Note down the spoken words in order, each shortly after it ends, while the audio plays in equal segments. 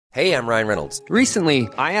Hey, I'm Ryan Reynolds. Recently,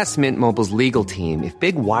 I asked Mint Mobile's legal team if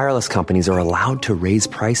big wireless companies are allowed to raise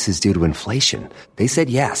prices due to inflation. They said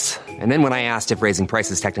yes. And then when I asked if raising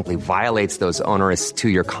prices technically violates those onerous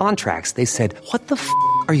two-year contracts, they said, "What the f***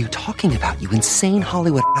 are you talking about, you insane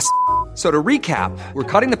Hollywood ass?" So to recap, we're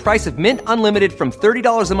cutting the price of Mint Unlimited from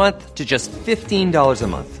 $30 a month to just $15 a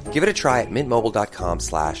month. Give it a try at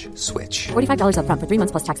mintmobile.com/switch. $45 up front for 3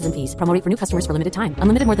 months plus taxes and fees. Promo rate for new customers for limited time.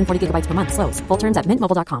 Unlimited more than 40 gigabytes per month. Slows full terms at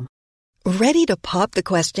mintmobile.com. Ready to pop the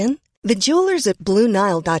question? The jewelers at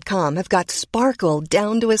BlueNile.com have got sparkle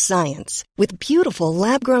down to a science with beautiful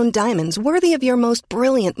lab-grown diamonds worthy of your most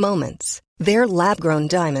brilliant moments. Their lab-grown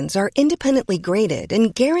diamonds are independently graded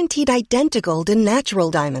and guaranteed identical to natural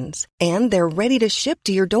diamonds, and they're ready to ship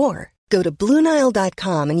to your door. Go to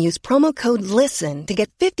BlueNile.com and use promo code LISTEN to get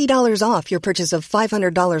 $50 off your purchase of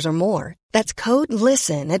 $500 or more. That's code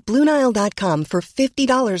LISTEN at BlueNile.com for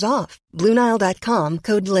 $50 off. BlueNile.com,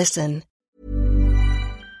 code LISTEN.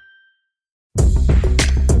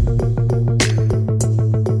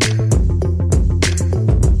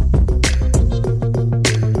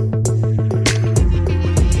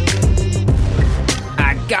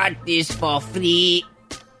 Got this for free.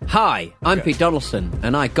 Hi, I'm Pete Donaldson,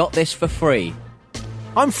 and I got this for free.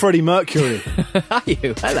 I'm Freddie Mercury. Are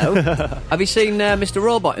you? Hello. Have you seen Mr.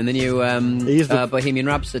 Robot in the new Bohemian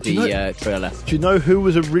Rhapsody trailer? Do you know who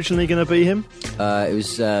was originally going to be him? It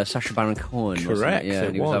was Sacha Baron Cohen. Correct. Yeah,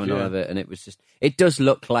 and he was having none of it, and it was just. It does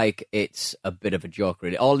look like it's a bit of a joke,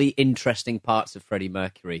 really. All the interesting parts of Freddie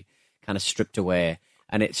Mercury kind of stripped away.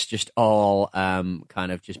 And it's just all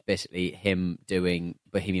kind of just basically him doing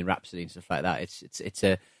Bohemian Rhapsody and stuff like that. It's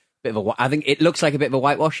a bit of a. I think it looks like a bit of a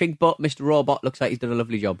whitewashing, but Mr. Robot looks like he's done a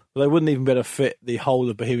lovely job. Well, they wouldn't even be able to fit the whole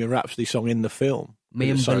of Bohemian Rhapsody song in the film.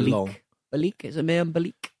 Mayim so Bialik. long. Bialik? Is it Mayim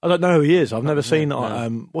Bialik? I don't know who he is. I've never seen.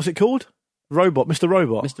 No. What's it called? Robot, Mr.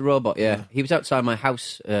 Robot. Mr. Robot. Yeah, he was outside my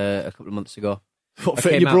house a couple of months ago. What,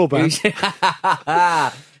 fit in your broadband?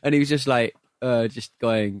 And he was just like, just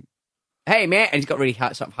going. Hey, mate. And he's got really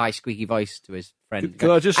sort of high, squeaky voice to his friend.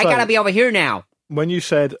 Can I just say, gotta be over here now. When you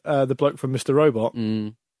said the bloke from Mr. Robot,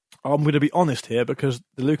 I'm going to be honest here because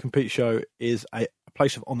the Luke and Pete show is a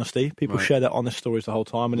place of honesty. People share their honest stories the whole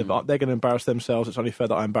time. And if they're going to embarrass themselves, it's only fair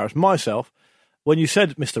that I embarrass myself. When you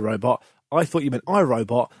said Mr. Robot, I thought you meant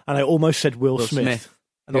iRobot, and I almost said Will Smith.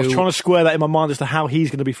 And I was trying to square that in my mind as to how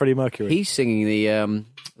he's going to be Freddie Mercury. He's singing the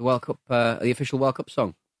World Cup, the official World Cup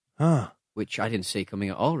song. Which I didn't see coming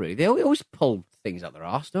at all, really. They always pull things out their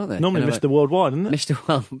arse, don't they? Normally Mr. Worldwide, isn't it?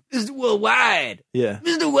 Mr. Worldwide! Yeah.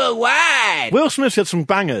 Mr. Worldwide! Will Smith's had some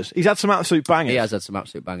bangers. He's had some absolute bangers. He has had some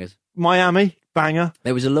absolute bangers. Miami, banger.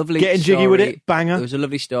 There was a lovely Getting story, jiggy with it, banger. There was a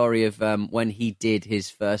lovely story of when he did his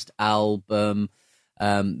first album.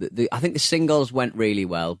 I think the singles went really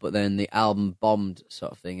well, but then the album bombed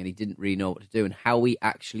sort of thing, and he didn't really know what to do. And how he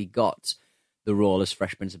actually got the role as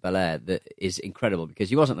Fresh Prince of Bel-Air that is incredible, because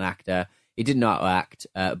he wasn't an actor. He didn't know how to act,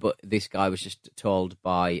 but this guy was just told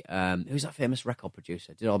by who's that famous record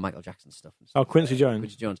producer? Did all Michael Jackson stuff. And stuff. Quincy Jones.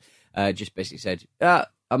 Quincy Jones just basically said,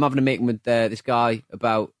 "I'm having a meeting with this guy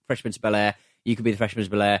about Fresh Prince of Bel-Air. You could be the Fresh Prince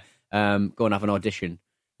of Bel-Air. Go and have an audition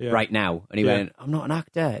right now." And he went, "I'm not an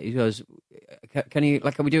actor." He goes, "Can we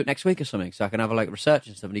do it next week or something so I can have research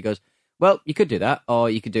and stuff?" And he goes, "Well, you could do that, or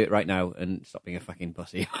you could do it right now and stop being a fucking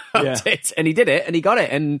pussy." And he did it, and he got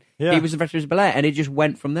it, and he was the Fresh Prince of Bel-Air, and it just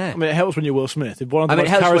went from there. I mean, it helps when you're Will Smith. One of the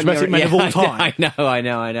most charismatic men of all time. I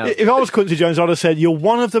know. If I was Quincy Jones, I'd have said, "You're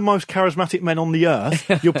one of the most charismatic men on the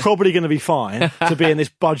earth. You're probably going to be fine to be in this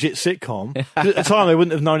budget sitcom." At the time, they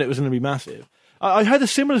wouldn't have known it was going to be massive. I heard a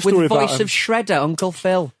similar story about voice of Shredder, Uncle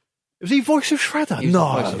Phil. Was he voice of Shredder? He was the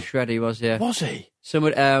voice of Shredder, he was, yeah. Was he?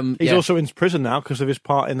 He's also in prison now because of his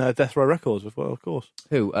part in Death Row Records as well, of course.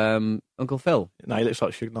 Who? Uncle Phil? No, he looks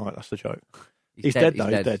like Suge Knight. That's the joke. He's dead, though.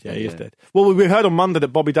 He's dead. Yeah, he is dead. Well, we heard on Monday that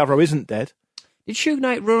Bobby Davro isn't dead. Did Suge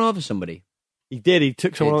Knight run over somebody? He did. He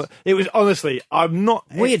took someone. It was honestly, I'm not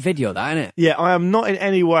weird video, that, isn't it? Yeah, I am not in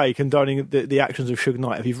any way condoning the actions of Suge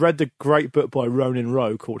Knight. If you've read the great book by Ronan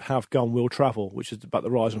Rowe called "Have Gun Will Travel," which is about the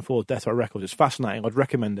rise and fall of Death Row Records, it's fascinating. I'd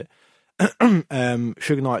recommend it.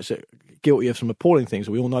 Suge Knight's guilty of some appalling things.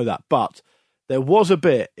 We all know that, but there was a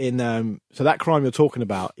bit in so that crime you're talking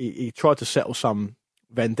about. He tried to settle some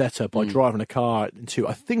vendetta by driving a car into,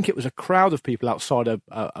 I think it was a crowd of people outside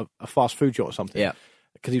a fast food joint or something. Yeah.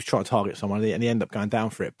 Because he was trying to target someone, and he ended up going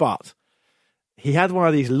down for it. But he had one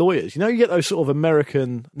of these lawyers. You know, you get those sort of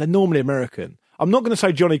American, they're normally American. I'm not going to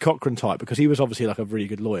say Johnny Cochran type, because he was obviously like a really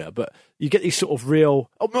good lawyer, but you get these sort of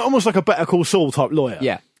real, almost like a Better Call Saul type lawyer.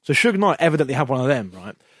 Yeah. So Suge Knight evidently had one of them,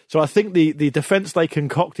 right? So I think the defence they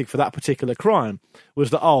concocted for that particular crime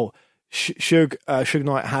was that, Suge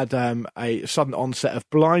Knight had a sudden onset of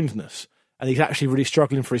blindness, and he's actually really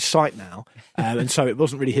struggling for his sight now. And so it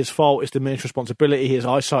wasn't really his fault. It's diminished responsibility. His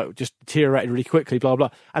eyesight just deteriorated really quickly, blah, blah.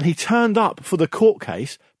 And he turned up for the court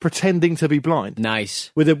case pretending to be blind.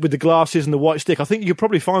 Nice. With the glasses and the white stick. I think you could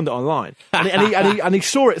probably find it online. And he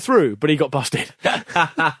saw it through, but he got busted.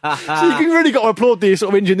 So you really got to applaud the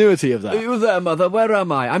sort of ingenuity of that. Are you there, mother? Where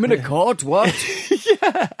am I? I'm in a court. What?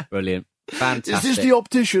 Yeah. Brilliant. Fantastic. Is this the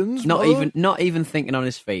opticians? Not even thinking on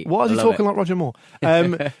his feet. Why is he talking like Roger Moore?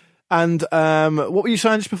 And what were you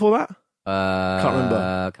saying just before that?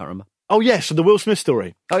 Can't remember. Oh, yes, so the Will Smith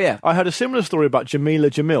story. Oh, yeah. I heard a similar story about Jamila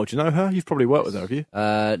Jamil. Do you know her? You've probably worked with her, have you?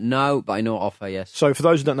 No, but I know of her, yes. So for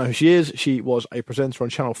those who don't know who she is, she was a presenter on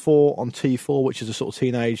Channel 4, on T4, which is a sort of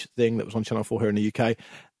teenage thing that was on Channel 4 here in the UK.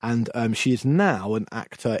 And she is now an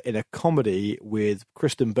actor in a comedy with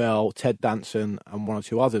Kristen Bell, Ted Danson, and one or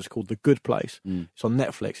two others called The Good Place. It's on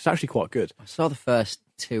Netflix. It's actually quite good. I saw the first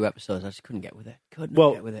 2 episodes. I just couldn't get with it.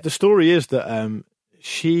 The story is that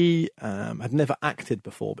she had never acted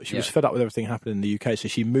before, but she was fed up with everything happening in the UK, so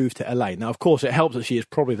she moved to LA. Now, of course, it helps that she is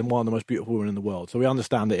probably one of the most beautiful women in the world, so we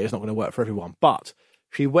understand that it's not going to work for everyone. But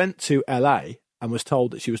she went to LA and was told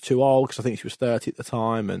that she was too old, because I think she was 30 at the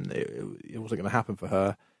time, and it wasn't going to happen for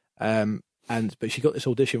her. But she got this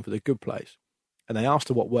audition for The Good Place, and they asked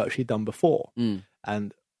her what work she'd done before,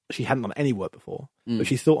 and she hadn't done any work before, but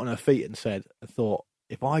she thought on her feet and thought,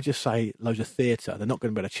 if I just say loads of theatre, they're not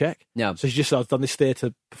going to be able to check. No. So she just said, I've done this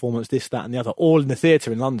theatre performance, this, that, and the other, all in the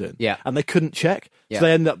theatre in London. Yeah. And they couldn't check. Yeah.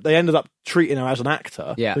 So they ended up treating her as an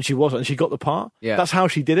actor, but she wasn't, and she got the part. Yeah. That's how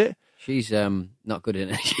she did it. She's not good in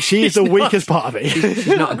it. She's the weakest part of it. She's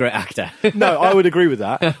not a great actor. No, I would agree with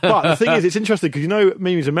that. But the thing is, it's interesting because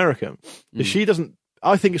Mimi's American. She doesn't.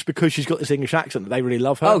 I think it's because she's got this English accent that they really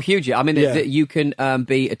love her. Oh, hugely. I mean, you can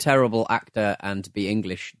be a terrible actor and be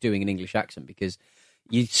English doing an English accent, because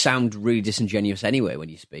you sound really disingenuous anyway when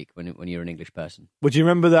you speak, when you're an English person. Would you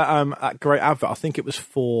remember that great advert? I think it was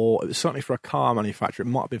certainly for a car manufacturer. It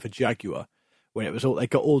might have been for Jaguar, when it was they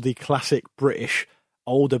got all the classic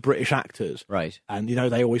older British actors. Right. And,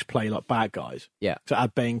 they always play like bad guys. Yeah. So it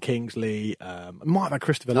had Ben Kingsley, it might have had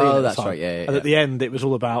Christopher Lee. Oh, that's right, yeah. And at the end, it was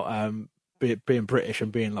all about being British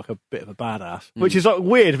and being like a bit of a badass, which is like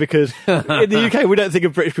weird because in the UK we don't think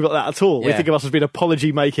of British people like that at all. We think of us as being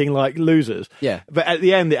apology making like losers. Yeah. But at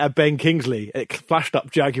the end it had Ben Kingsley, it flashed up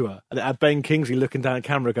Jaguar, and it had Ben Kingsley looking down the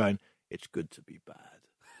camera going, "It's good to be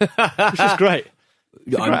bad," which is great.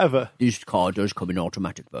 This car does come in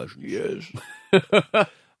automatic version. Yes.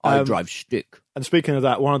 I drive stick. And speaking of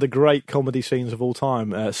that, one of the great comedy scenes of all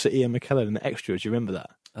time, Sir Ian McKellen in The Extra. Do you remember that?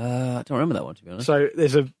 I don't remember that one, to be honest. So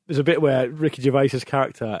there's a bit where Ricky Gervais's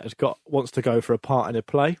character wants to go for a part in a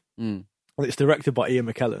play, and it's directed by Ian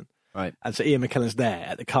McKellen. Right. And so Ian McKellen's there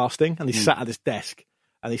at the casting, and he's sat at this desk,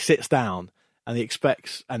 and he sits down, and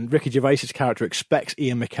Ricky Gervais's character expects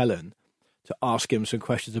Ian McKellen to ask him some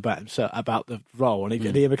questions about himself, about the role, and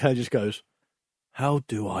Ian McKellen just goes, "How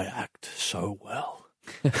do I act so well?"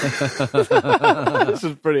 This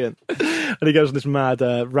is brilliant. And he goes on this mad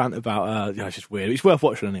rant about it's just weird. It's worth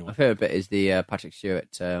watching anyway. My favourite bit is the Patrick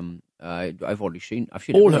Stewart. I've seen all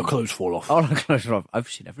everything. her clothes fall off. All her clothes fall off. I've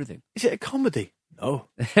seen everything. Is it a comedy? No.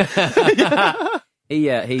 He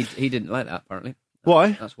didn't like that, apparently.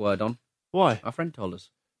 Why? That's word on. Why? Our friend told us.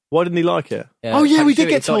 Why didn't he like it? Yeah, we did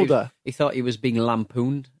get told that. He thought he was being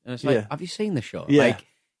lampooned. And it's like, have you seen the show? Yeah.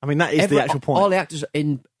 I mean, that is the actual point. All the actors are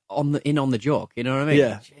in on the joke, you know what I mean?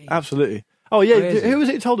 Yeah, Jeez. Absolutely. Oh, yeah, Crazy. who was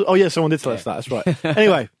it told? Oh, yeah, someone did tell us that, that's right.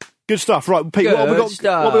 Anyway, good stuff. Right, Pete, what have we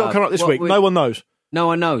got coming up this week? No one knows. No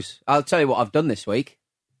one knows. I'll tell you what I've done this week.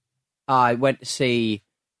 I went to see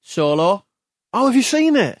Solo. Oh, have you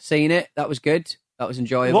seen it? Seen it. That was good. That was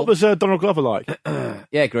enjoyable. What was Donald Glover like?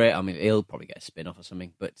 Yeah, great. I mean, he'll probably get a spin-off or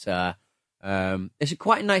something, but it's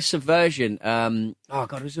quite a nice subversion. Oh,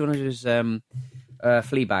 God, who's one of those...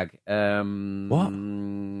 Fleabag. What?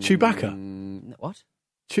 Chewbacca? What?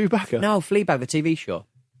 Chewbacca? No, Fleabag, the TV show.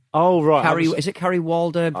 Oh, right. Is it Carrie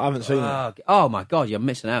Walder? I haven't seen it. Oh, my God, you're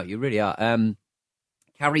missing out. You really are.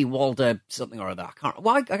 Carrie Walder something or other. I can't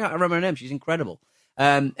remember her name. She's incredible.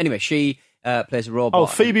 Anyway, she plays a robot. Oh,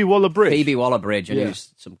 Phoebe Waller-Bridge. Phoebe Waller-Bridge, and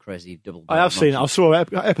who's some crazy double. I have seen it. I saw an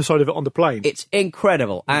episode of it on the plane. It's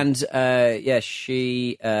incredible, and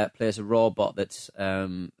she plays a robot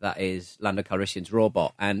that is Lando Calrissian's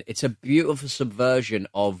robot, and it's a beautiful subversion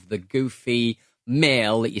of the goofy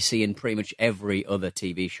male that you see in pretty much every other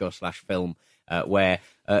TV show / film, where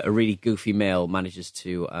a really goofy male manages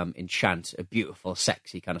to enchant a beautiful,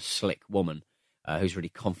 sexy, kind of slick woman who's really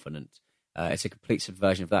confident. It's a complete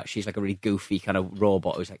subversion of that. She's like a really goofy kind of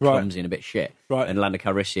robot who's like clumsy and a bit shit. Right. And Lando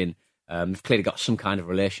Calrissian they've clearly got some kind of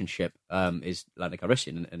relationship. Is Lando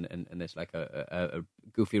Calrissian and there's like a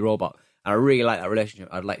goofy robot. And I really like that relationship.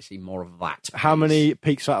 I'd like to see more of that. How many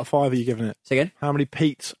peaks out of 5 are you giving it? Say again? How many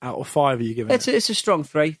peaks out of 5 are you giving it? It's a strong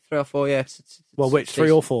 3 or 4. Yeah. Which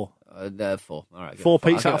 3 or 4? 4. All right. 4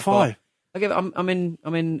 peaks out of 5. I give it. I'm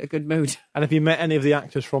in a good mood. And have you met any of the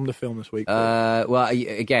actors from the film this week? Well,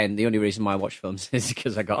 again, the only reason why I watch films is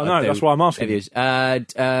because I got. I know, that's why I'm asking. Interviews.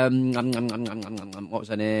 What was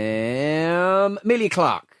her name? Amelia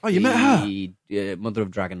Clarke. Oh, you met her? Mother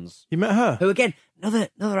of Dragons. You met her? Who again?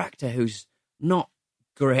 Another actor who's not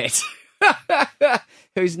great.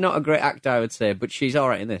 Who's not a great actor, I would say, but she's all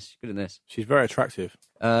right in this. She's good in this. She's very attractive.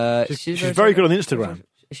 She's very good on Instagram.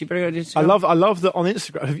 Is she very good on Instagram? I love that on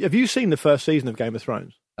Instagram. Have you seen the first season of Game of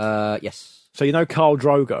Thrones? Yes. So you know Khal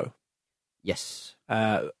Drogo? Yes.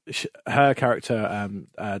 Her character,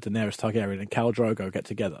 Daenerys Targaryen, and Khal Drogo get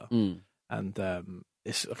together. And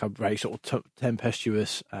it's like a very sort of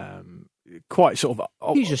tempestuous, quite sort of...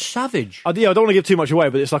 He's a savage. I don't want to give too much away,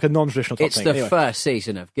 but it's like a non-traditional type it's thing. It's the anyway. first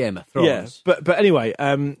season of Game of Thrones. Yeah, but anyway...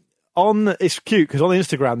 it's cute because on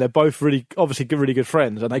Instagram they're both really good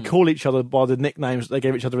friends, and they call each other by the nicknames that they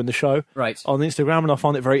gave each other in the show. Right. On Instagram, and I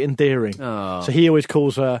find it very endearing. Oh. So he always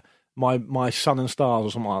calls her my sun and stars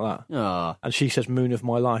or something like that. Oh. And she says moon of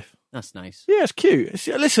my life. That's nice. Yeah, it's cute.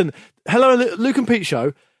 Listen, hello Luke and Pete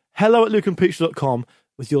Show. Hello at lukeandpete.com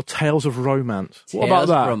with your tales of romance. What about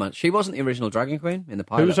that? Romance. She wasn't the original Dragon Queen in the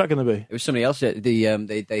pilot. Who was that going to be? It was somebody else.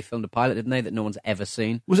 They filmed a pilot, didn't they, that no one's ever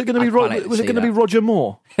seen? Was it going to be Was it going to be Roger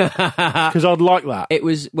Moore? Because I'd like that. It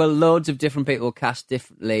was. Well, loads of different people cast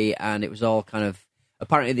differently, and it was all kind of.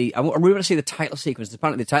 Apparently, we want to see the title sequence.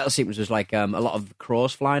 Apparently, the title sequence was like a lot of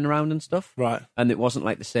crows flying around and stuff, right? And it wasn't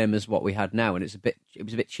like the same as what we had now, and it was a bit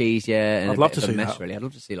cheesier. And I'd love to see mess, that. Really, I'd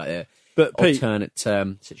love to see like a Pete, alternate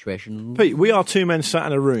situation. Pete, we are two men sat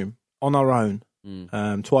in a room on our own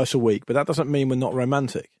twice a week, but that doesn't mean we're not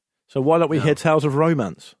romantic. So why don't we hear tales of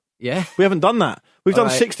romance? Yeah, we haven't done that. We've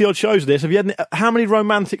done 60 odd shows of this. Have you had how many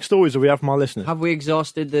romantic stories do we have from our listeners? Have we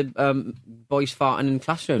exhausted the boys farting in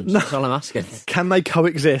classrooms? No. That's all I'm asking. Can they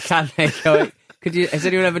coexist? Can they coexist? Has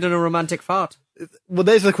anyone ever done a romantic fart? Well,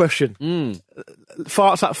 there's the question.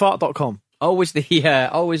 Farts at fart.com. Always the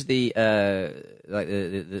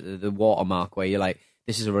watermark where you're like,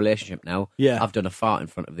 this is a relationship now. Yeah, I've done a fart in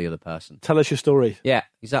front of the other person. Tell us your story. Yeah,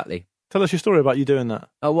 exactly. Tell us your story about you doing that.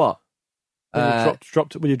 Oh, what? When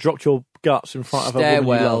you dropped your guts in front of a woman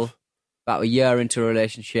you love. About a year into a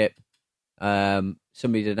relationship,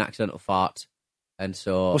 somebody did an accidental fart, and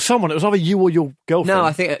so... Well, it was either you or your girlfriend. No,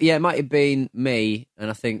 I think, it might have been me, and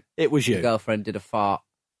I think... It was you. The girlfriend did a fart,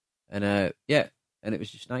 and and it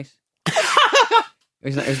was just nice.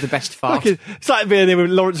 It was the best fart. It's like being there with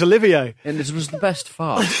Laurence Olivier. And it was the best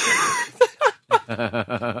fart.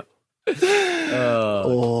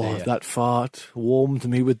 That fart warmed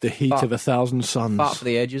me with the heat of 1,000 suns. Fart for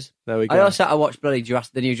the ages. There we go. I watched bloody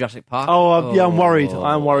the new Jurassic Park. Yeah, I'm worried.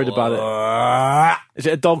 I'm worried about it. Is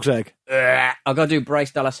it a dog's egg? I've got to do Bryce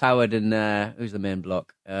Dallas Howard and who's the main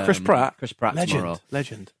block? Chris Pratt. Chris Pratt tomorrow.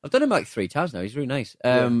 Legend. I've done him like 3 times now. He's really nice.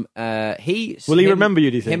 Will he remember you?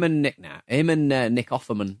 Do you think? Him and Nick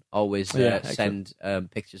Offerman always send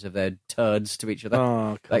pictures of their turds to each other.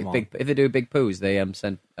 Oh, come on. If they do big poos, they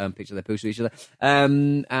send pictures of their poos to each other.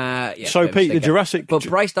 So Pete, the Jurassic. But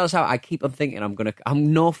Bryce Dallas Howard, I keep on thinking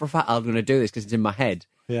I'm know for a fact I'm gonna do this because it's in my head.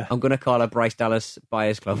 Yeah. I'm gonna call her Bryce Dallas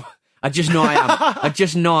Buyers Club. I just know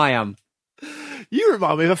I am. You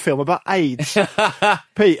remind me of a film about AIDS.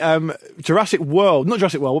 Pete, Jurassic World, not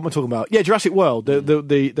Jurassic World, what am I talking about? Yeah, Jurassic World,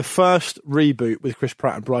 the first reboot with Chris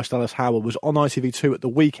Pratt and Bryce Dallas Howard was on ITV2 at the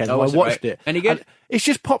weekend. I watched it. Any good? It's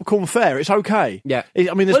just popcorn fare. It's okay. Yeah.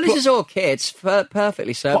 This is okay. It's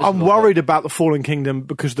perfectly serviceable. But I'm worried about The Fallen Kingdom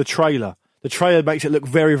because the trailer makes it look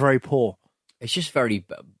very, very poor. It's just very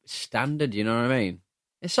standard, you know what I mean?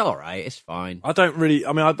 It's all right. It's fine. I don't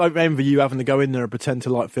envy you having to go in there and pretend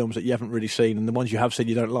to like films that you haven't really seen, and the ones you have seen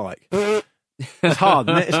you don't like. It's hard,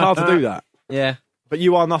 isn't it? It's hard to do that. Yeah. But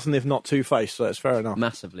you are nothing if not two-faced, so that's fair enough.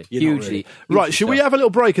 Massively. Hugely. Right, should we have a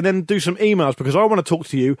little break and then do some emails? Because I want to talk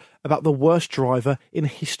to you about the worst driver in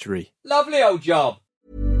history. Lovely old job.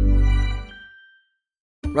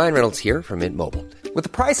 Ryan Reynolds here from Mint Mobile. With the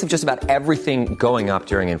price of just about everything going up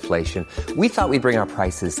during inflation, we thought we'd bring our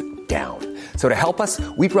prices down. So to help us,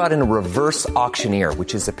 we brought in a reverse auctioneer,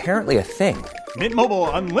 which is apparently a thing. Mint Mobile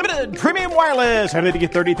Unlimited Premium Wireless. How to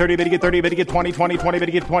get 30, 30, bit to get 30, bit to get 20, 20, 20, bit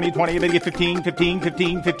to get 20, 20, bit to get 15, 15,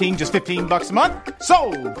 15, 15, just $15 a month?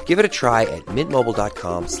 Sold! Give it a try at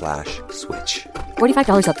mintmobile.com/switch.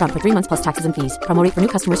 $45 up front for 3 months plus taxes and fees. Promo rate for new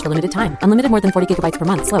customers for limited time. Unlimited more than 40 gigabytes per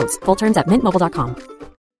month. Slows full terms at mintmobile.com.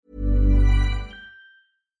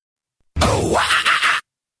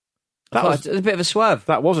 That was a bit of a swerve.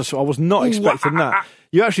 I was not expecting that.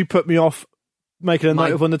 You actually put me off making a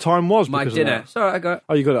note of when the time was. My because dinner. Of that. Sorry, I got it.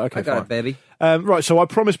 Oh, you got it. Okay, I got fine. it, baby. Right, so I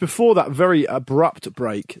promised before that very abrupt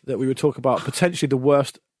break that we would talk about potentially the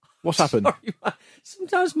worst. What's happened? Sorry,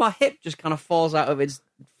 sometimes my hip just kind of falls out of its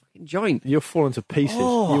fucking joint. You're falling to pieces.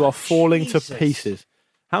 Oh, you are falling Jesus. to pieces.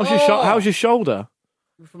 How's your shoulder?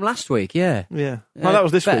 From last week, yeah. Yeah. No, that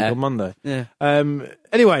was this better. week on Monday. Yeah.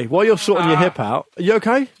 Anyway, while you're sorting your hip out, are you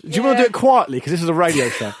okay? Do you want to do it quietly? Because this is a radio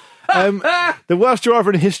show. The worst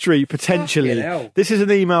driver in history, potentially. This is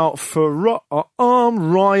an email for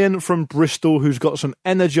Ryan from Bristol, who's got some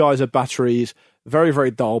Energizer batteries. Very, very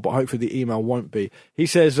dull, but hopefully the email won't be. He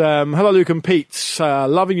says, hello, Luke and Pete.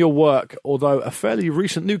 Loving your work, although a fairly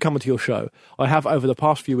recent newcomer to your show. I have, over the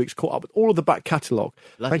past few weeks, caught up with all of the back catalogue.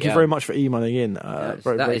 Thank you very much for emailing in.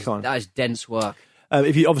 Very kind. That is dense work.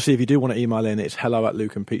 If you do want to email in, it's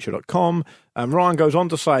hello@lukeandpeatshow.com. Ryan goes on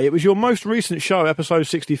to say, it was your most recent show, episode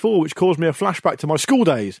 64, which caused me a flashback to my school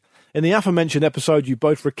days. In the aforementioned episode, you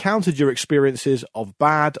both recounted your experiences of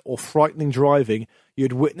bad or frightening driving you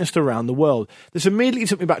had witnessed around the world. This immediately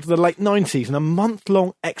took me back to the late 90s and a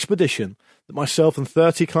month-long expedition that myself and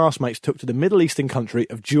 30 classmates took to the Middle Eastern country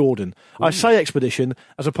of Jordan. I say expedition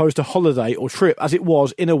as opposed to holiday or trip, as it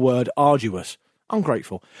was, in a word, arduous.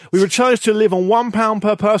 Ungrateful. We were charged to live on £1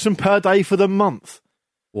 per person per day for the month.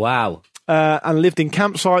 Wow. And lived in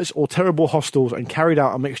campsites or terrible hostels and carried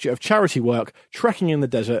out a mixture of charity work, trekking in the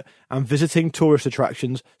desert, and visiting tourist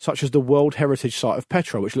attractions such as the World Heritage Site of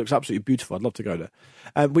Petra, which looks absolutely beautiful. I'd love to go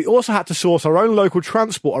there. We also had to source our own local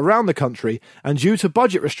transport around the country, and due to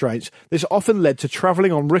budget restraints, this often led to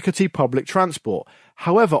travelling on rickety public transport.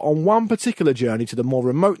 However, on one particular journey to the more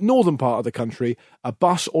remote northern part of the country, a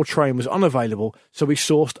bus or train was unavailable, so we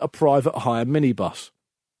sourced a private hire minibus.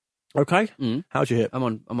 Okay? How's your hip?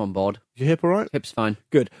 I'm on board. Is your hip all right? Hip's fine.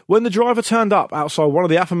 Good. When the driver turned up outside one of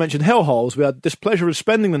the aforementioned hellholes we had displeasure of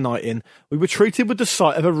spending the night in, we were treated with the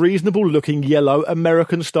sight of a reasonable-looking yellow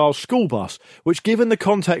American-style school bus, which, given the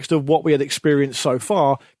context of what we had experienced so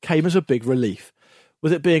far, came as a big relief.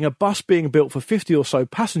 With it being a bus being built for 50 or so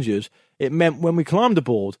passengers, it meant when we climbed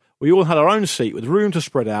aboard, we all had our own seat with room to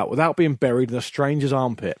spread out without being buried in a stranger's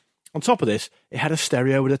armpit. On top of this, it had a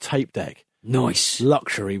stereo with a tape deck. Nice.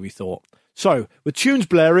 Luxury, we thought. So, with tunes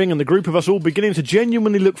blaring and the group of us all beginning to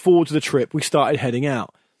genuinely look forward to the trip, we started heading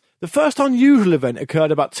out. The first unusual event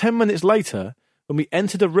occurred about 10 minutes later when we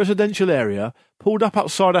entered a residential area, pulled up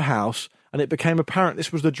outside a house, and it became apparent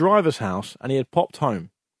this was the driver's house and he had popped home.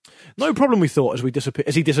 No problem, we thought, as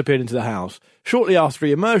he disappeared into the house. Shortly after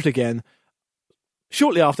he emerged again,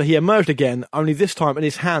 only this time in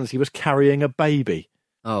his hands he was carrying a baby.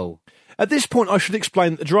 Oh. At this point, I should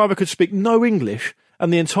explain that the driver could speak no English,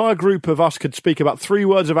 and the entire group of us could speak about 3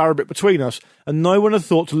 words of Arabic between us, and no one had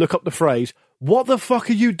thought to look up the phrase, "What the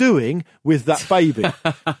fuck are you doing with that baby?"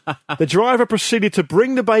 The driver proceeded to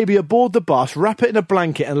bring the baby aboard the bus, wrap it in a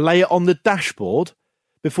blanket, and lay it on the dashboard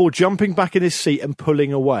before jumping back in his seat and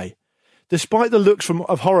pulling away. Despite the looks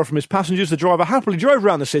of horror from his passengers, the driver happily drove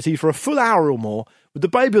around the city for a full hour or more with the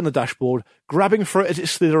baby on the dashboard, grabbing for it as it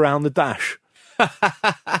slid around the dash.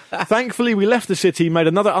 Thankfully, we left the city, made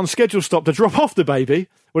another unscheduled stop to drop off the baby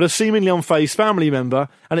with a seemingly unfazed family member,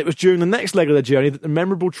 and it was during the next leg of the journey that the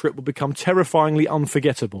memorable trip would become terrifyingly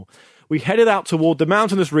unforgettable. We headed out toward the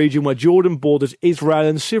mountainous region where Jordan borders Israel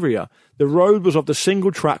and Syria. The road was of the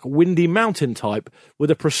single-track, windy mountain type, with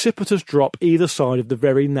a precipitous drop either side of the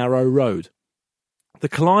very narrow road. The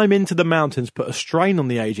climb into the mountains put a strain on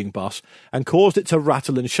the ageing bus and caused it to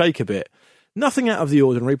rattle and shake a bit. Nothing out of the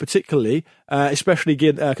ordinary, particularly, especially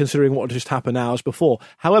considering what had just happened hours before.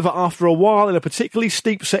 However, after a while, in a particularly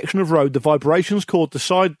steep section of road, the vibrations caused the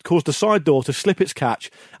side door to slip its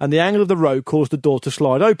catch, and the angle of the road caused the door to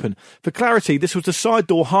slide open. For clarity, this was the side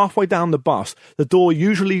door halfway down the bus, the door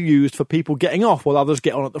usually used for people getting off while others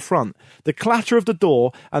get on at the front. The clatter of the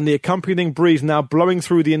door and the accompanying breeze now blowing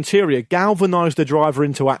through the interior galvanised the driver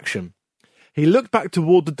into action. He looked back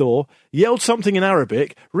toward the door, yelled something in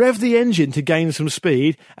Arabic, revved the engine to gain some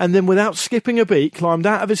speed, and then without skipping a beat, climbed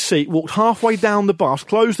out of his seat, walked halfway down the bus,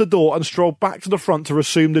 closed the door, and strolled back to the front to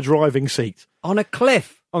resume the driving seat. On a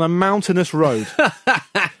cliff? On a mountainous road.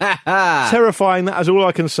 Terrifying, that is all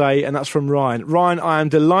I can say, and that's from Ryan. Ryan, I am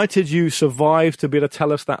delighted you survived to be able to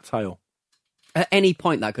tell us that tale. At any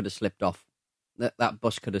point that could have slipped off. That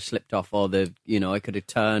bus could have slipped off, or it could have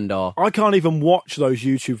turned, or I can't even watch those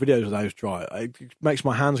YouTube videos of those drive. It makes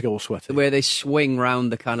my hands go all sweaty. Where they swing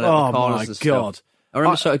round the kind of the corners and God. stuff. I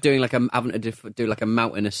remember sort of doing having to do like a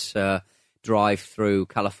mountainous drive through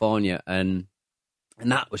California, and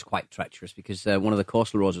that was quite treacherous because one of the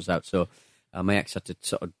coastal roads was out. So My ex had to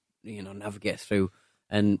sort of, navigate through.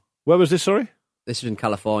 And Where was this, sorry? this was in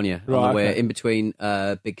California, on Right, the way okay. in between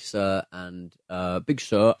Big Sur and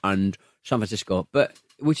San Francisco. But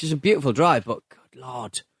which is a beautiful drive, but good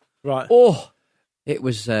Lord. Right. Oh, it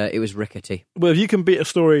was rickety. Well, if you can beat a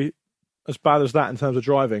story as bad as that in terms of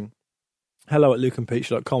driving,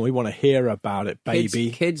 hello@lukeandpeach.com. We want to hear about it,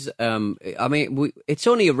 baby. Kids, it's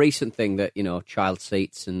only a recent thing that, child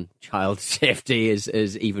seats and child safety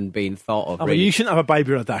is even being thought of. I mean, really. you shouldn't have a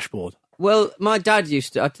baby on a dashboard. Well, my dad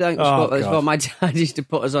used to, I think, God. my dad used to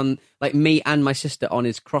put us on, like me and my sister, on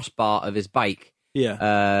his crossbar of his bike.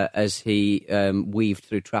 Yeah. As he weaved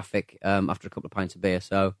through traffic after a couple of pints of beer.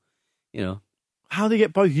 So, How do you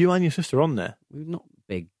get both you and your sister on there? we're not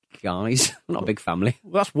big guys, we're not a big family.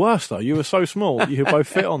 Well, that's worse, though. You were so small you could both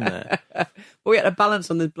fit on there. But we had to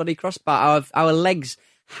balance on the bloody crossbar. Our legs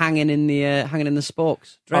hanging in the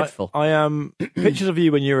spokes. Dreadful. I pictures of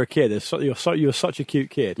you when you were a kid. You were such a cute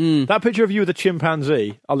kid. That picture of you with a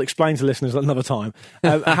chimpanzee, I'll explain to listeners another time.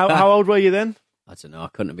 How old were you then? I don't know. I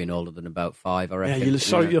couldn't have been older than about 5, I reckon. Yeah,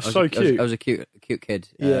 you're so cute. I was a cute kid.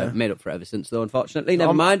 Yeah. Made up for it ever since, though, unfortunately.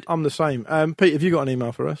 Never mind. I'm the same. Pete, have you got an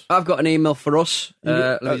email for us? I've got an email for us.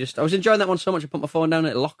 I was enjoying that one so much I put my phone down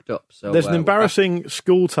and it locked up. So There's an embarrassing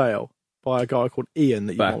school tale by a guy called Ian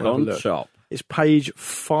that you might want to have a look. top. It's page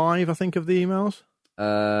 5, I think, of the emails.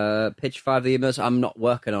 Page 5 of the emails. I'm not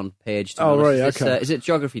working on page. Oh, right, okay. Is it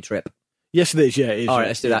geography trip? Yes, it is. Yeah, it is. All right,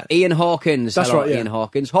 let's do that. Ian Hawkins. That's Hello, right, yeah. Ian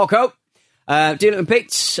Hawkins. Hawko. Dear Luke and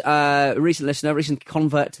Pete, recent listener, recent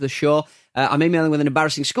convert to the show. I'm emailing with an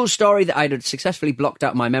embarrassing school story that I had successfully blocked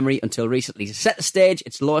out of my memory until recently. To set the stage,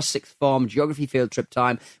 it's lower sixth form geography field trip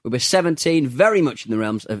time. We were 17, very much in the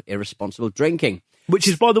realms of irresponsible drinking. Which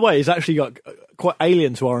is, by the way, is actually quite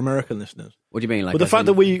alien to our American listeners. What do you mean? Like, Well, the fact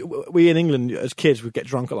that we in England as kids would get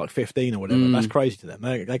drunk at like 15 or whatever, that's crazy to them.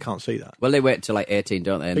 They can't see that. Well, they wait till like 18,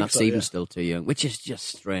 don't they? And Think that's so, even yeah. still too young, which is just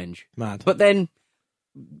strange. Mad. But then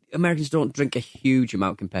Americans don't drink a huge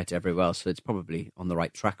amount compared to everywhere else, so it's probably on the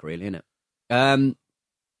right track, really, isn't it?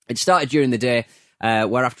 It started during the day,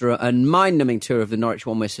 where after a mind-numbing tour of the Norwich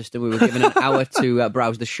one-way system, we were given an hour to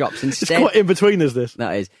browse the shops. It's Instead, quite in between, is this?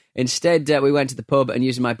 that is. Instead, we went to the pub and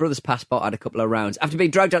using my brother's passport, had a couple of rounds. After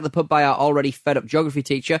being dragged out of the pub by our already fed-up geography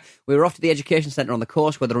teacher, we were off to the education centre on the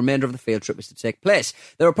coast where the remainder of the field trip was to take place.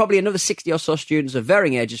 There were probably another 60 or so students of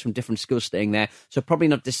varying ages from different schools staying there, so probably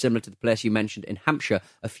not dissimilar to the place you mentioned in Hampshire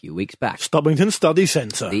a few weeks back. Stubbington Study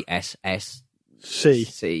Centre. The SS.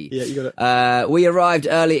 C. Yeah, you got it. We arrived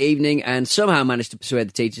early evening and somehow managed to persuade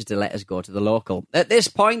the teachers to let us go to the local. At this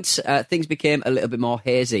point, things became a little bit more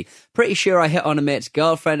hazy. Pretty sure I hit on a mate's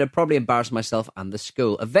girlfriend and probably embarrassed myself and the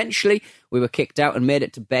school. Eventually, we were kicked out and made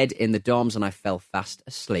it to bed in the dorms and I fell fast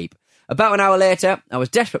asleep. About an hour later, I was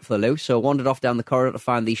desperate for the loo, so I wandered off down the corridor to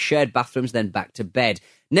find these shared bathrooms, then back to bed.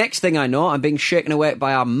 Next thing I know, I'm being shaken awake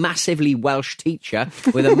by our massively Welsh teacher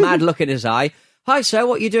with a mad look in his eye. Hi, sir,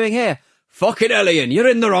 what are you doing here? Fucking hell, Ian, you're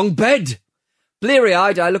in the wrong bed.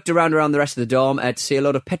 Bleary-eyed, I looked around the rest of the dorm to see a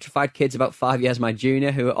load of petrified kids about 5 years my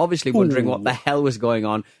junior who were obviously wondering what the hell was going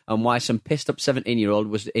on and why some pissed-up 17-year-old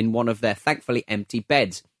was in one of their thankfully empty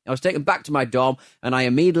beds. I was taken back to my dorm and I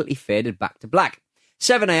immediately faded back to black.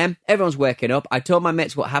 7 a.m, everyone's waking up. I told my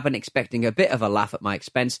mates what happened, expecting a bit of a laugh at my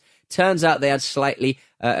expense. Turns out they had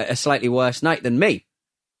a slightly worse night than me.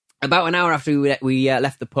 About an hour after we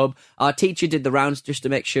left the pub, our teacher did the rounds just to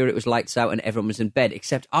make sure it was lights out and everyone was in bed,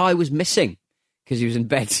 except I was missing because he was in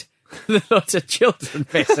bed. Lots of children,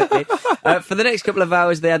 basically. For the next couple of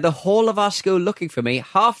hours, they had the whole of our school looking for me.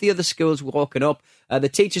 Half the other schools woken up. The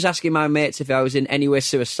teachers asking my mates if I was in any way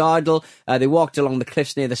suicidal. They walked along the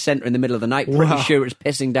cliffs near the centre in the middle of the night, pretty sure it was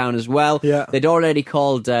pissing down as well. Yeah. They'd already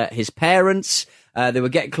called his parents. They were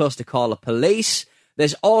getting close to call the police.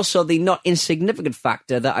 There's also the not insignificant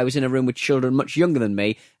factor that I was in a room with children much younger than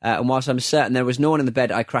me, and whilst I'm certain there was no one in the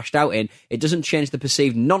bed I crashed out in, it doesn't change the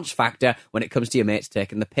perceived nonce factor when it comes to your mates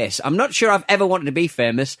taking the piss. I'm not sure I've ever wanted to be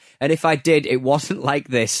famous, and if I did, it wasn't like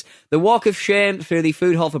this. The walk of shame through the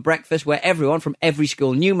food hall for breakfast, where everyone from every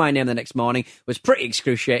school knew my name the next morning, was pretty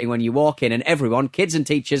excruciating when you walk in and everyone, kids and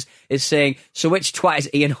teachers, is saying, "So which twat is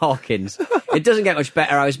Ian Hawkins?" It doesn't get much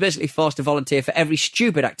better. I was basically forced to volunteer for every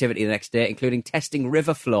stupid activity the next day, including testing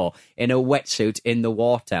river flow in a wetsuit in the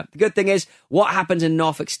water. The good thing is, what happens in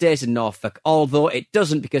Norfolk stays in Norfolk, although it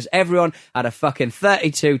doesn't because everyone had a fucking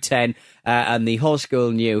 3210 and the whole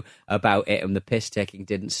school knew about it and the piss taking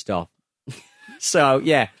didn't stop. So,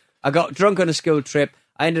 yeah, I got drunk on a school trip.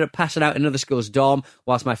 I ended up passing out in another school's dorm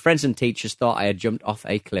whilst my friends and teachers thought I had jumped off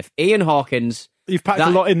a cliff. Ian Hawkins, You've packed a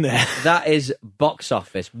lot in there. That is box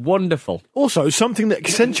office. Wonderful. Also, something that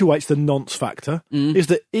accentuates the nonce factor is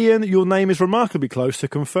that Ian, your name is remarkably close to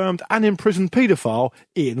confirmed and imprisoned paedophile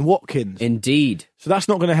Ian Watkins. Indeed. So that's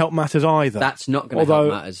not going to help matters either. That's not going to help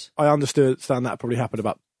matters. I understand that probably happened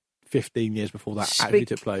about 15 years before that actually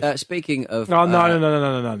took place. Speaking of... No.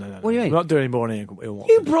 What do you mean? We're not doing any more on Ian Watkins.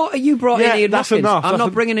 You brought in Ian that's Watkins. Enough. I'm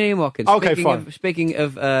not bringing in Ian Watkins. Okay, Speaking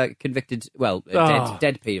of convicted,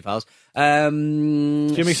 dead paedophiles,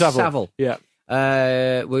 Jimmy Savile. Yeah.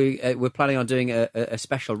 We're planning on doing a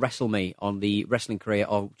special Wrestle Me on the wrestling career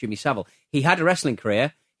of Jimmy Savile. He had a wrestling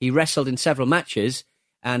career. He wrestled in several matches,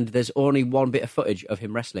 and there's only one bit of footage of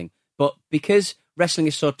him wrestling. But because wrestling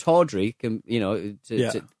is so tawdry,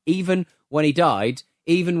 even when he died,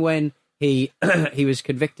 even when he he was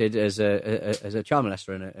convicted as a child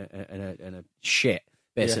molester and a shit,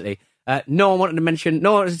 basically. No one wanted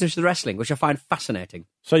to touch the wrestling, which I find fascinating.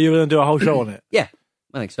 So you're going to do a whole show on it? Yeah,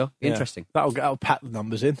 I think so. Interesting. That'll pack the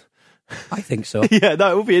numbers in. I think so. Yeah,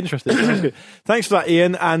 no, it will be interesting. That's good. Thanks for that,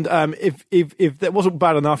 Ian. And if that wasn't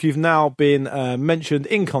bad enough, you've now been mentioned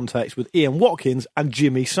in context with Ian Watkins and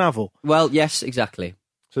Jimmy Savile. Well, yes, exactly.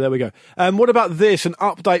 So there we go. What about this? An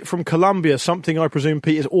update from Colombia, something I presume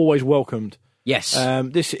Pete is always welcomed. Yes.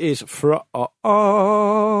 This is for... I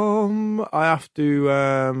have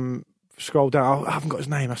to... scroll down. I haven't got his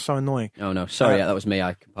name. That's so annoying. Oh no, sorry, that was me.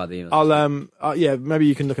 I compiled the email. Maybe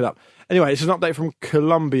you can look it up. Anyway, this is an update from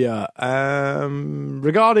Colombia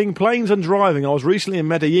regarding planes and driving. I was recently in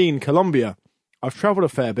Medellin, Colombia. I've travelled a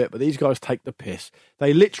fair bit, but these guys take the piss.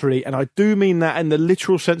 They literally, and I do mean that in the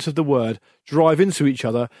literal sense of the word, drive into each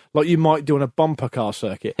other like you might do on a bumper car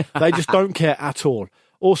circuit. They just don't care at all.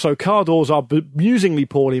 Also, car doors are bemusingly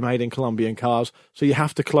poorly made in Colombian cars, so you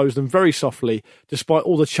have to close them very softly, despite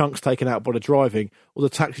all the chunks taken out by the driving, or the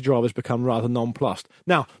taxi drivers become rather nonplussed.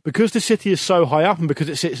 Now, because the city is so high up and because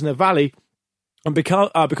it sits in a valley, and because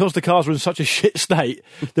the cars are in such a shit state,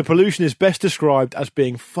 the pollution is best described as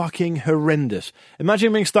being fucking horrendous.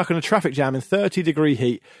 Imagine being stuck in a traffic jam in 30-degree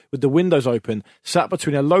heat with the windows open, sat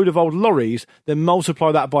between a load of old lorries, then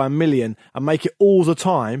multiply that by 1 million and make it all the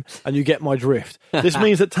time, and you get my drift. This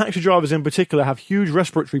means that taxi drivers in particular have huge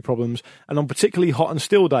respiratory problems, and on particularly hot and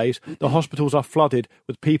still days, the hospitals are flooded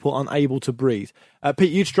with people unable to breathe.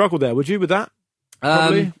 Pete, you'd struggle there, would you, with that?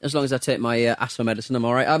 As long as I take my asthma medicine, I'm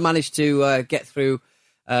all right. I managed to get through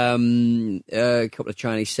a couple of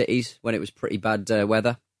Chinese cities when it was pretty bad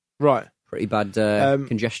weather. Right. Pretty bad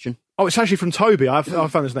congestion. Oh, it's actually from Toby. I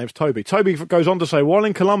found his name's Toby. Toby goes on to say, while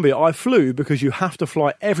in Colombia, I flew because you have to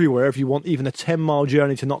fly everywhere if you want even a 10-mile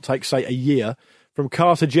journey to not take, say, a year, from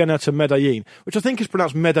Cartagena to Medellin, which I think is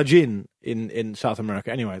pronounced Medellin in South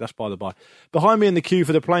America. Anyway, that's by the by. Behind me in the queue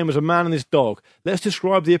for the plane was a man and his dog. Let's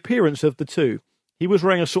describe the appearance of the two. He was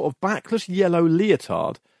wearing a sort of backless yellow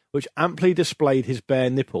leotard, which amply displayed his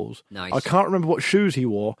bare nipples. Nice. I can't remember what shoes he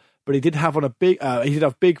wore, but he did have on big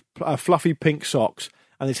fluffy pink socks,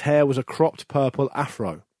 and his hair was a cropped purple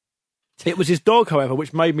afro. It was his dog, however,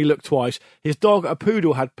 which made me look twice. His dog, a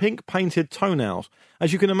poodle, had pink painted toenails.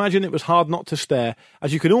 As you can imagine, it was hard not to stare.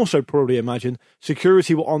 As you can also probably imagine,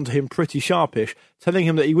 security were onto him pretty sharpish, telling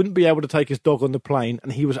him that he wouldn't be able to take his dog on the plane,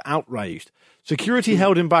 and he was outraged. Security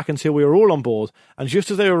held him back until we were all on board, and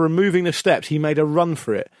just as they were removing the steps, he made a run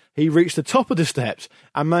for it. He reached the top of the steps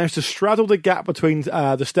and managed to straddle the gap between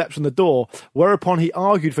the steps and the door, whereupon he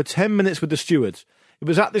argued for 10 minutes with the stewards. It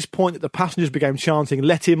was at this point that the passengers began chanting,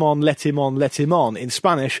 "Let him on, let him on, let him on," in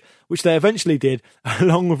Spanish, which they eventually did,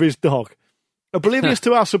 along with his dog. Oblivious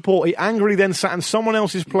to our support, he angrily then sat in someone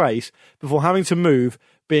else's place before having to move,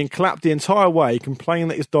 being clapped the entire way, complaining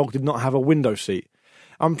that his dog did not have a window seat.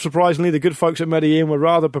 Unsurprisingly, the good folks at Medellin were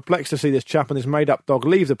rather perplexed to see this chap and his made-up dog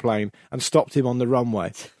leave the plane and stopped him on the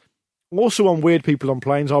runway. Also on Weird People on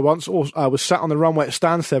Planes, I once was sat on the runway at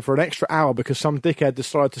Stansted for an extra hour because some dickhead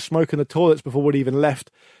decided to smoke in the toilets before we'd even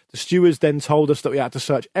left. The stewards then told us that we had to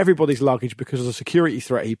search everybody's luggage because of the security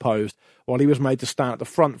threat he posed, while he was made to stand at the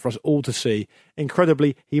front for us all to see.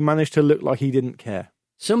 Incredibly, he managed to look like he didn't care.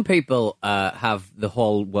 Some people have the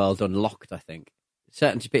whole world unlocked, I think.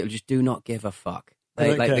 Certain people just do not give a fuck.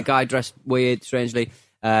 The guy dressed weird, strangely,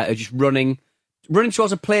 just running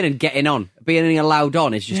towards a plane and getting on. Being allowed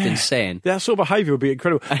on is just insane. That sort of behaviour would be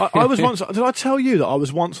incredible. I was once... Did I tell you that I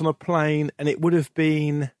was once on a plane and it would have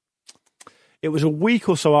been... It was a week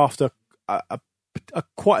or so after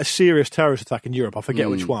quite a serious terrorist attack in Europe. I forget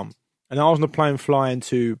which one. And I was on a plane flying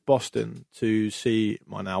to Boston to see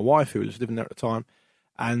my now wife, who was living there at the time.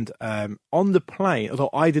 And on the plane, although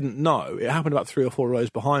I didn't know, it happened about 3 or 4 rows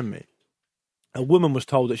behind me. A woman was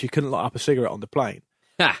told that she couldn't light up a cigarette on the plane.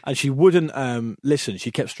 and she wouldn't listen.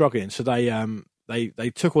 She kept struggling, so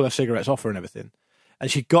they took all her cigarettes off her and everything. And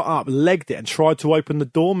she got up, legged it, and tried to open the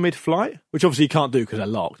door mid-flight, which obviously you can't do because they're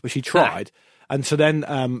locked. But she tried, and so then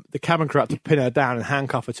the cabin crew had to pin her down and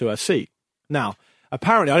handcuff her to her seat. Now,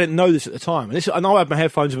 apparently, I didn't know this at the time, and I know I had my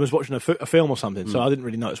headphones and was watching a film or something, so I didn't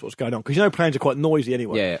really notice what was going on because planes are quite noisy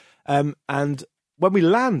anyway. Yeah. And when we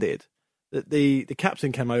landed, the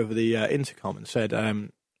captain came over the intercom and said,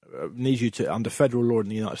 "Need you to, under federal law in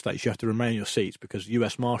the United States, you have to remain in your seats because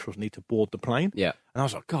U.S. Marshals need to board the plane." Yeah. And I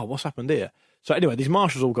was like, "God, what's happened here?" So anyway, these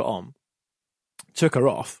marshals all got on, took her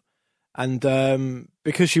off, and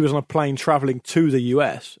because she was on a plane travelling to the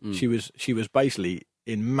US, she was basically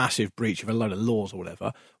in massive breach of a load of laws or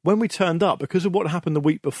whatever. When we turned up, because of what happened the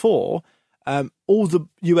week before, all the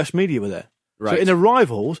US media were there. Right. So in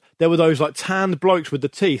arrivals, there were those like tanned blokes with the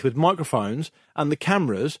teeth, with microphones and the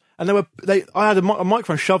cameras, and I had a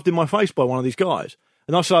microphone shoved in my face by one of these guys.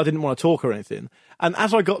 And I said I didn't want to talk or anything. And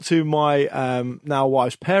as I got to my now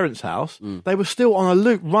wife's parents' house, they were still on a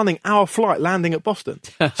loop running our flight landing at Boston,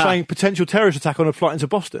 saying potential terrorist attack on a flight into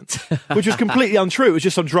Boston, which was completely untrue. It was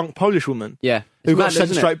just some drunk Polish woman who got sent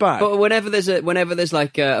straight back. But whenever there's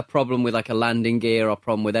like a problem with like a landing gear or a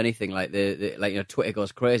problem with anything, like Twitter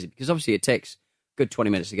goes crazy because obviously it takes a good 20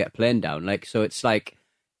 minutes to get a plane down. Like, so it's like,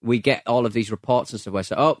 we get all of these reports and stuff where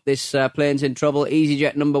say, oh, this plane's in trouble,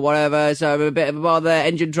 EasyJet number, whatever, it's a bit of a bother,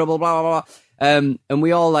 engine trouble, blah, blah, blah. And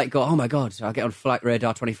we all like go, oh my God, so I get on Flight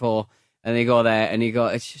Radar 24 and you go there and you go,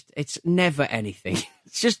 it's never anything.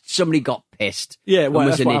 It's just somebody got pissed. Yeah, well, and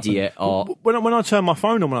was that's an what idiot. happened. Or when I turned my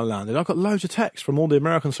phone on when I landed, I got loads of texts from all the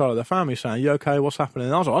American side of the family saying, you okay, what's happening?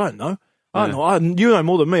 And I was like, I don't know. You know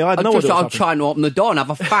more than me. I know what I'm trying to open the door and have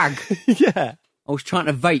a fag. Yeah. I was trying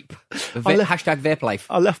to vape. Hashtag vape life.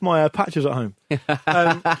 I left my patches at home. So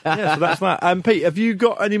that's that. Pete, have you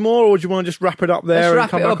got any more, or do you want to just wrap it up there and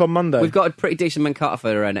come back on Monday? We've got a pretty decent Man Carter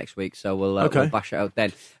for next week, so we'll bash it out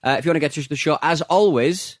then. If you want to get to the show, as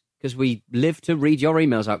always, because we live to read your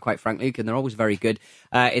emails out, quite frankly, and they're always very good,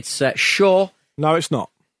 it's show... No, it's not.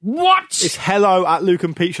 What? It's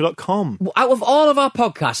hello@lukeandpete.com. Out of all of our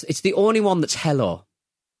podcasts, it's the only one that's hello.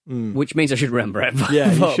 Which means I should remember it.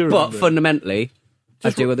 Yeah, you should but remember fundamentally, I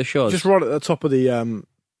do with the shows. Just write at the top of the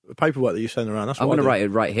paperwork that you send around. That's I'm what going to write it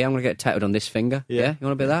right here. I'm going to get it tattooed on this finger. Yeah? You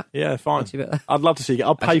want a bit of that? Yeah, fine. See a bit of that? I'd love to see it.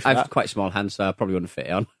 I'll pay for that. I have quite small hands, so I probably wouldn't fit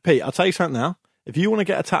it on. Pete, I'll tell you something now. If you want to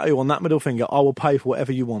get a tattoo on that middle finger, I will pay for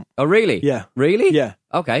whatever you want. Oh, really? Yeah. Really? Yeah.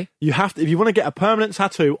 Okay. You have to. If you want to get a permanent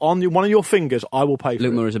tattoo on one of your fingers, I will pay for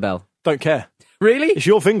Luke it. Murizabel. Don't care. Really? It's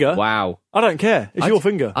your finger. Wow. I don't care. It's your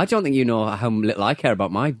finger. I don't think you know how little I care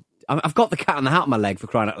about my... I've got the cat on the hat on my leg, for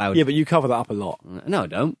crying out loud. Yeah, but you cover that up a lot. No, I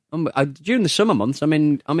don't. During the summer months, I'm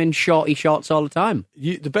in shorty shorts all the time.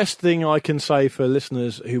 The best thing I can say for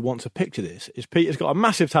listeners who want to picture this is Peter's got a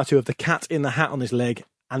massive tattoo of the cat in the hat on his leg,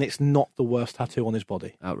 and it's not the worst tattoo on his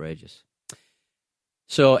body. Outrageous.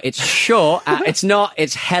 So it's show. It's not.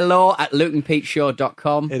 It's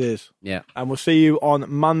hello@lukeandpeteshow.com. It is. Yeah. And we'll see you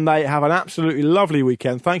on Monday. Have an absolutely lovely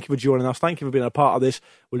weekend. Thank you for joining us. Thank you for being a part of this.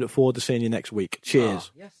 We look forward to seeing you next week.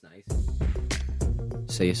 Cheers. Oh, yes, nice.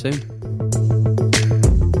 See you soon.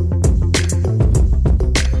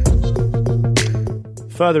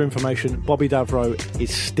 Further information, Bobby Davro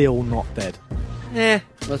is still not dead.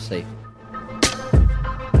 We'll see.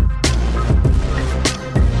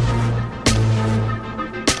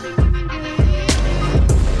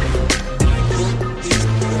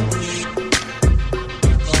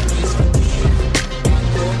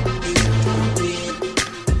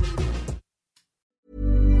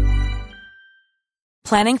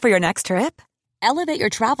 Planning for your next trip? Elevate your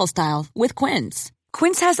travel style with Quince.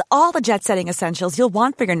 Quince has all the jet-setting essentials you'll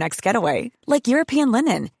want for your next getaway, like European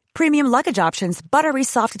linen, premium luggage options, buttery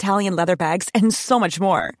soft Italian leather bags, and so much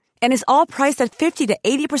more. And is all priced at 50 to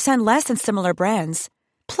 80% less than similar brands.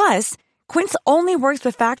 Plus, Quince only works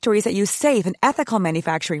with factories that use safe and ethical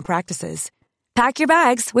manufacturing practices. Pack your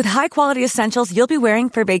bags with high-quality essentials you'll be wearing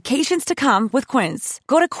for vacations to come with Quince.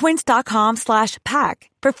 Go to quince.com/pack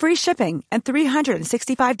for free shipping and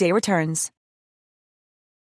 365-day returns.